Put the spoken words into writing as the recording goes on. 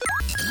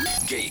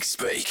Geek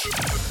Speak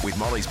with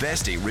Molly's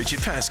bestie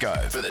Richard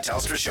Pascoe for the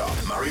Telstra shop,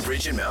 Murray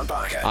Bridge in Mount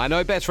Barker. I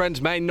know best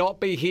friends may not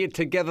be here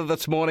together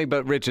this morning,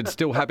 but Richard's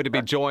still happy to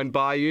be joined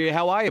by you.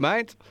 How are you,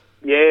 mate?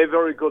 Yeah,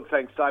 very good,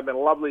 thanks, Damon.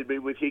 Lovely to be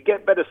with you.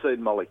 Get better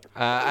soon, Molly.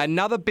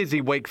 Another busy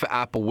week for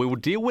Apple. We will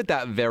deal with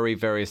that very,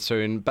 very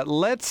soon. But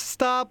let's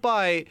start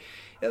by,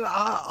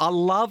 I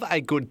love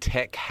a good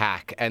tech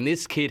hack, and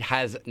this kid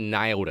has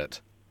nailed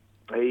it.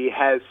 He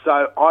has.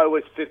 So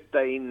iOS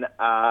 15,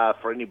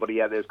 for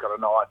anybody out there who's got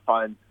an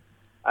iPhone,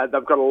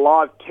 they've got a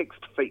live text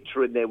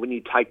feature in there when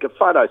you take a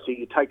photo. So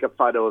you take a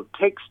photo of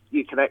text,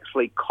 you can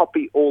actually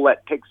copy all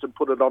that text and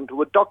put it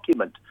onto a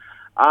document.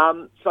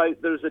 So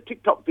there's a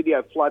TikTok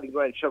video floating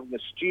around showing a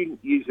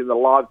student using the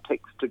live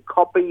text to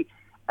copy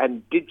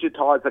and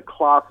digitise a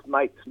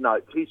classmate's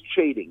notes. He's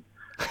cheating.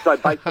 So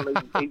basically,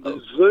 he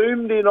was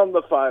zoomed in on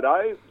the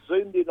photo,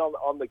 zoomed in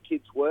on the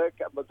kid's work,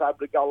 and was able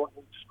to go and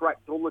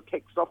extract all the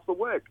text off the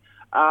work.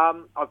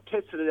 I've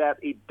tested it out.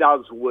 It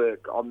does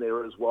work on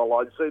there as well.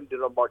 I zoomed in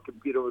on my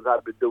computer and was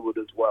able to do it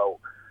as well.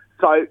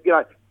 So,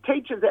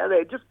 teachers out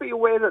there, just be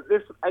aware that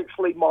this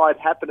actually might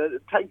happen.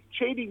 It takes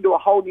cheating to a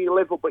whole new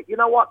level. But you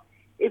know what?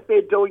 If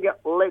they're doing it,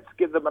 let's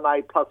give them an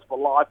A+ for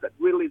life. But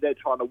really, they're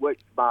trying to work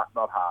smart,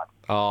 not hard.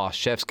 Oh,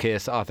 chef's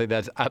kiss. I think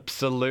that's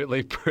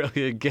absolutely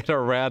brilliant. Get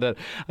around it.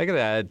 I'm going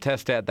to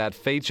test out that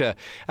feature.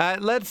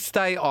 Let's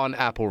stay on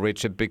Apple,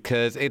 Richard,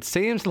 because it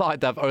seems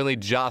like they've only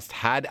just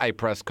had a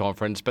press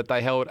conference, but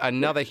they held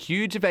another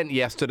huge event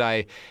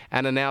yesterday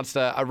and announced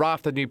a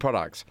raft of new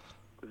products.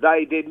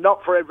 They did.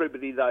 Not for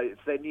everybody, though. It's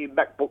their new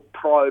MacBook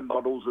Pro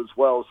models as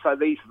well. So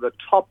these are the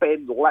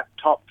top-end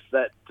laptops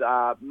that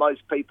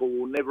most people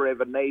will never,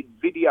 ever need.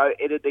 Video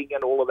editing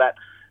and all of that.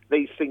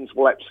 These things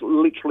will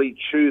literally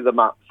chew them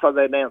up. So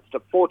they announced a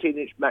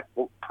 14-inch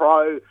MacBook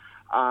Pro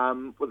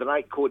with an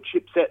 8-core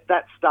chipset.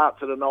 That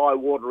starts at an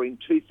eye-watering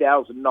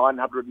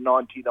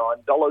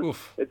 $2,999.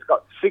 Oof. It's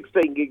got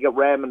 16 gig of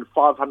RAM and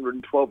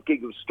 512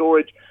 gig of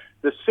storage.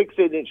 The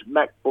 16-inch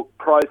MacBook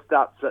Pro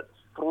starts at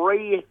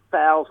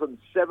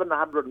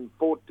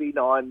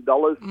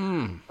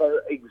 $3,749. So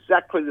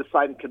exactly the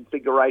same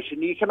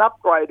configuration. You can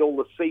upgrade all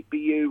the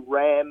CPU,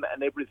 RAM,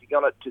 and everything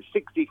on it to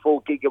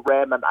 64 gig of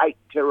RAM and 8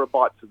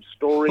 terabytes of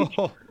storage.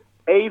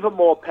 Even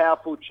more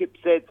powerful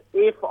chipsets.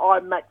 If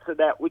I max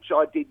it out, which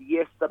I did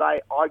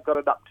yesterday, I got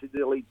it up to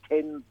nearly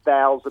 $10,000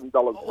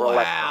 for a laptop.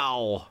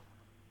 Wow.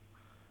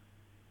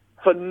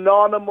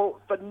 Phenomenal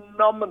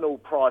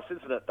price,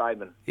 isn't it,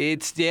 Damon?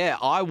 It's,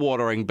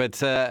 eye-watering,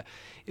 but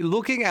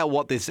looking at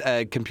what this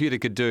computer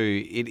could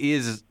do, it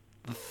is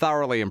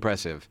thoroughly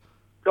impressive.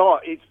 Oh,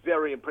 it's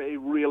very impressive. It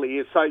really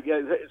is. So,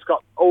 it's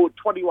got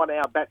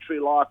 21-hour battery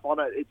life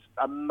on it. It's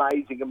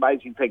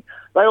amazing thing.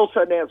 They also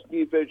announced a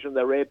new version of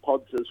their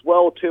AirPods as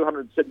well,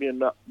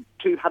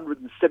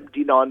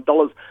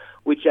 $279,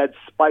 which adds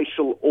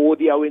spatial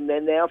audio in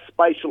there now.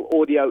 Spatial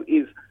audio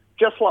is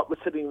just like we're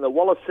sitting in the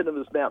Wallace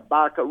Cinemas, Mount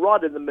Barker,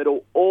 right in the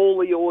middle. All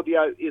the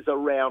audio is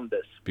around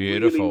us.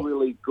 Beautiful. Really,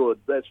 really good.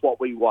 That's what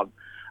we want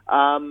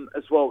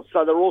as well.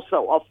 So they're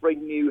also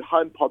offering new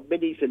HomePod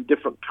Minis in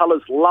different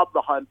colours. Love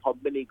the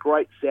HomePod Mini.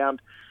 Great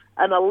sound.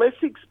 And a less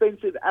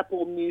expensive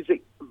Apple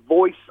Music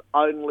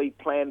voice-only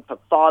plan for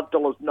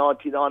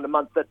 $5.99 a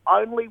month that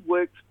only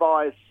works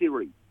via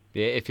Siri.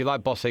 Yeah, if you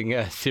like bossing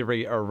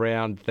Siri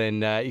around,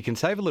 then you can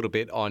save a little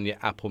bit on your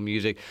Apple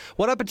Music.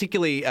 What I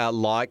particularly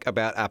like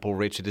about Apple,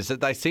 Richard, is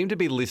that they seem to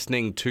be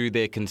listening to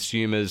their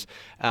consumers.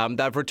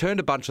 They've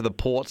returned a bunch of the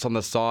ports on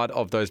the side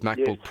of those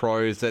MacBook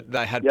Pros that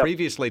they had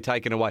previously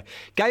taken away.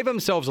 Gave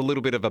themselves a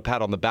little bit of a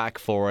pat on the back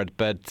for it,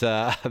 but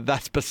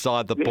that's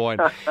beside the point.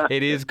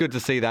 It is good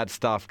to see that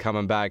stuff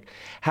coming back.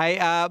 Hey,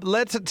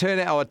 let's turn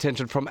our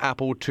attention from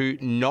Apple to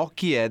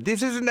Nokia.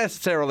 This isn't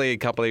necessarily a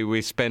company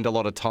we spend a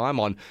lot of time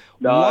on.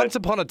 No. Once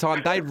upon a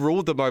time, they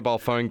ruled the mobile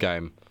phone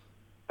game.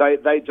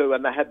 They do,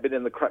 and they have been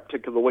in the crap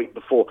tick of the week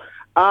before.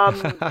 So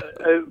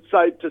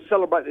to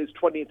celebrate this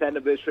 20th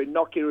anniversary,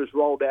 Nokia has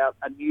rolled out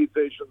a new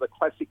version of the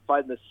classic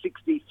phone, the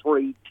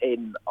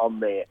 6310 on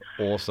there.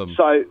 Awesome.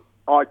 So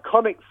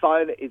iconic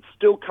phone. It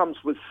still comes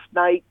with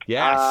Snake.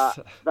 Yes.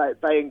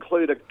 They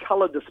include a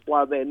colour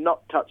display on there,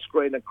 not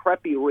touchscreen, a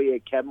crappy rear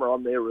camera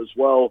on there as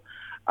well.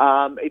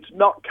 It's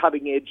not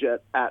cutting edge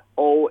at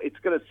all. It's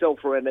going to sell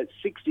for around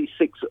 $66.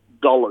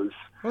 Well,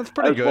 that's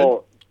pretty good.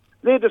 Well.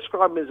 They're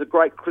describing it as a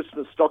great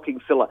Christmas stocking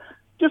filler.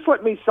 Just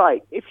let me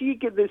say, if you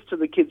give this to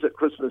the kids at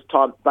Christmas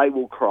time, they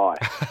will cry.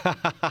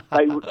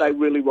 They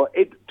really will.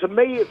 To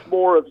me, it's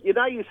more of, you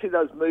see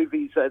those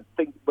movies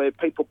where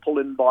people pull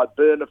in by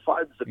burner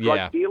phones, the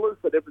drug dealers,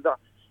 but everything.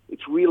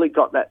 It's really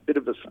got that bit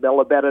of a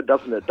smell about it,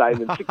 doesn't it,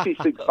 Damon?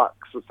 $66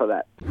 for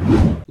that.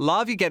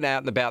 Love you getting out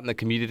and about in the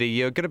community.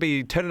 You're going to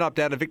be turning up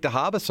down to Victor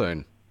Harbour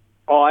soon.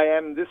 I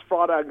am. This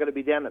Friday I'm going to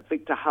be down at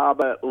Victor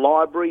Harbour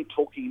Library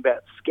talking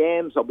about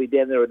scams. I'll be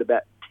down there at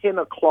about 10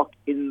 o'clock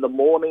in the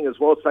morning as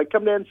well. So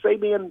come down and see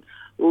me and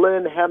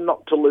learn how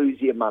not to lose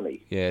your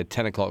money. Yeah,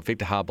 10 o'clock,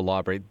 Victor Harbour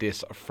Library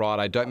this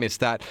Friday. Don't miss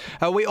that.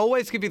 We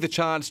always give you the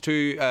chance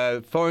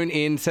to phone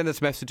in, send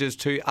us messages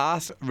to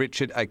ask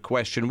Richard a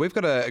question. We've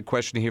got a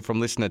question here from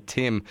listener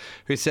Tim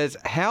who says,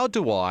 how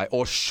do I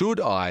or should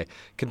I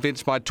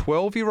convince my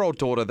 12-year-old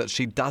daughter that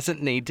she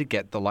doesn't need to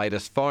get the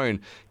latest phone?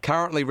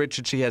 Currently,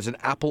 Richard, she has an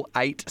Apple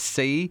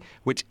 8C,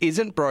 which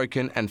isn't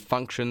broken and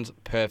functions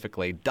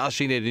perfectly. Does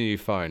she need a new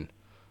phone?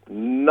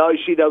 No,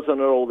 she doesn't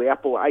at all. The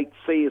Apple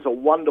 8C is a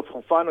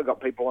wonderful phone. I've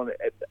got people on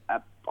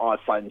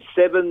iPhone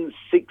 7s,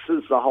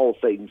 6s, the whole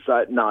thing.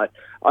 So, no,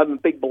 I'm a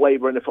big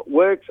believer in if it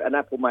works and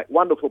Apple make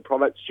wonderful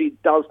products, she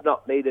does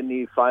not need a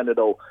new phone at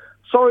all.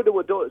 Sorry to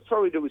his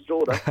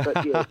daughter,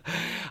 but yeah.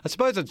 I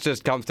suppose it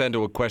just comes down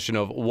to a question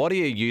of what are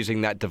you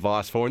using that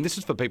device for? And this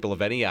is for people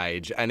of any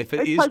age. And if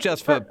it is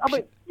just for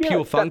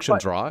pure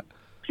functions, right?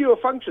 Pure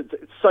functions.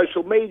 It's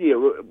social media,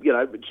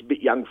 it's a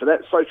bit young for that.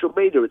 Social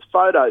media, it's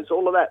photos,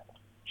 all of that.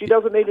 She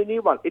doesn't need a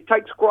new one. It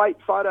takes great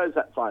photos,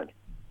 that phone.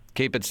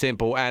 Keep it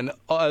simple. And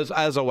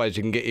as always,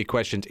 you can get your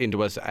questions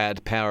into us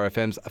at Power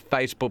FM's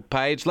Facebook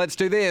page. Let's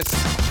do this.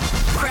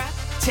 Crap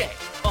Tech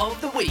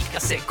of the Week. I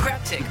said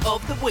Crap Tech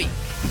of the Week.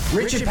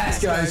 Richard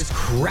Pascoe's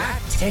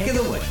Crap Tech of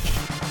the Week.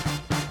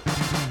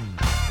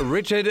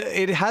 Richard,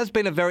 it has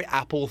been a very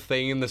Apple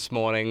theme this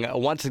morning.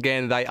 Once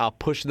again, they are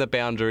pushing the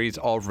boundaries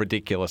of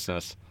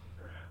ridiculousness.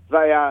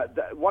 They are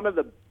one of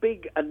the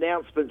big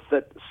announcements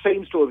that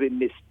seems to have been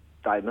missed,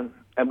 Damon,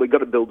 and we've got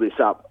to build this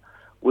up,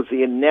 was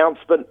the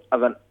announcement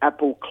of an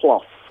Apple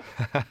cloth.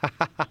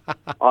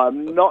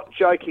 I'm not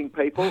joking,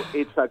 people.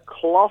 It's a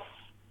cloth.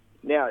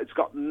 Now, it's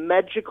got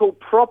magical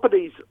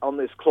properties on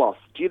this cloth.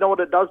 Do you know what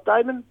it does,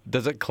 Damon?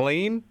 Does it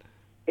clean?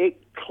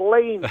 It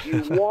cleans.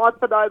 You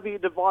wipe it over your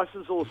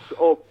devices or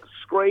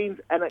screens,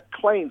 and it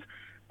cleans.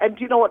 And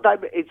do you know what,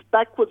 David? It's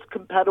backwards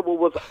compatible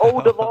with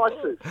all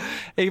devices.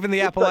 Even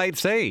the Apple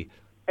 8C?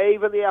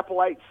 Even the Apple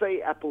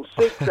 8C, Apple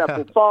 6,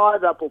 Apple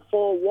 5, Apple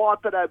 4,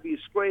 wipe it over your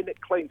screen.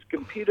 It cleans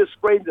computer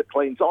screens, it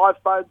cleans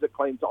iPhones, it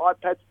cleans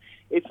iPads.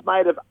 It's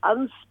made of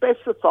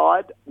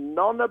unspecified,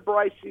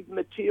 non-abrasive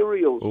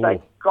materials. Ooh.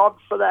 Thank God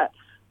for that.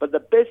 But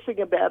the best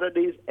thing about it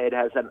is it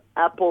has an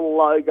Apple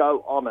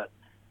logo on it.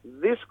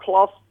 This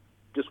cloth,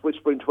 just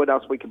whispering between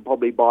us, we can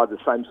probably buy the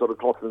same sort of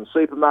cloth in the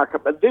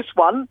supermarket, but this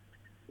one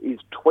is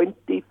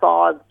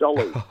 $25.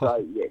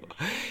 So, yes.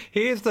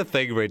 Here's the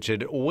thing,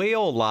 Richard. We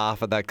all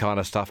laugh at that kind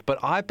of stuff, but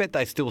I bet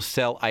they still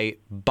sell a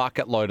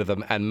bucket load of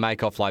them and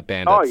make off like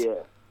bandits. Oh, yeah.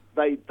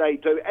 They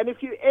do. And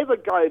if you ever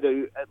go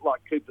to,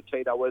 like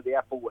Cupertino, where the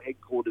Apple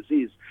headquarters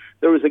is,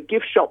 there is a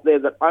gift shop there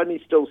that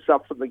only sells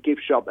stuff from the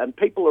gift shop, and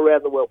people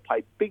around the world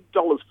pay big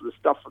dollars for the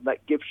stuff from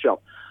that gift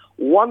shop.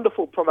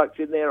 Wonderful products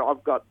in there.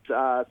 I've got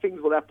things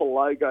with Apple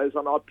logos,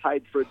 and I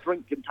paid for a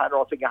drink container,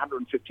 I think,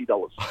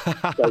 $150.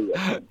 So,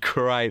 yeah.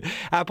 Great.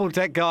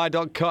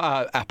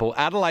 AppleTechGuy.com,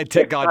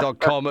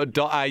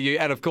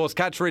 AdelaideTechGuy.com.au, and of course,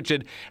 catch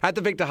Richard at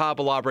the Victor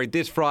Harbour Library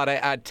this Friday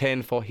at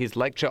 10 for his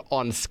lecture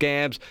on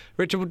scams.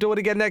 Richard, we'll do it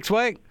again next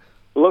week.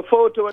 Look forward to it.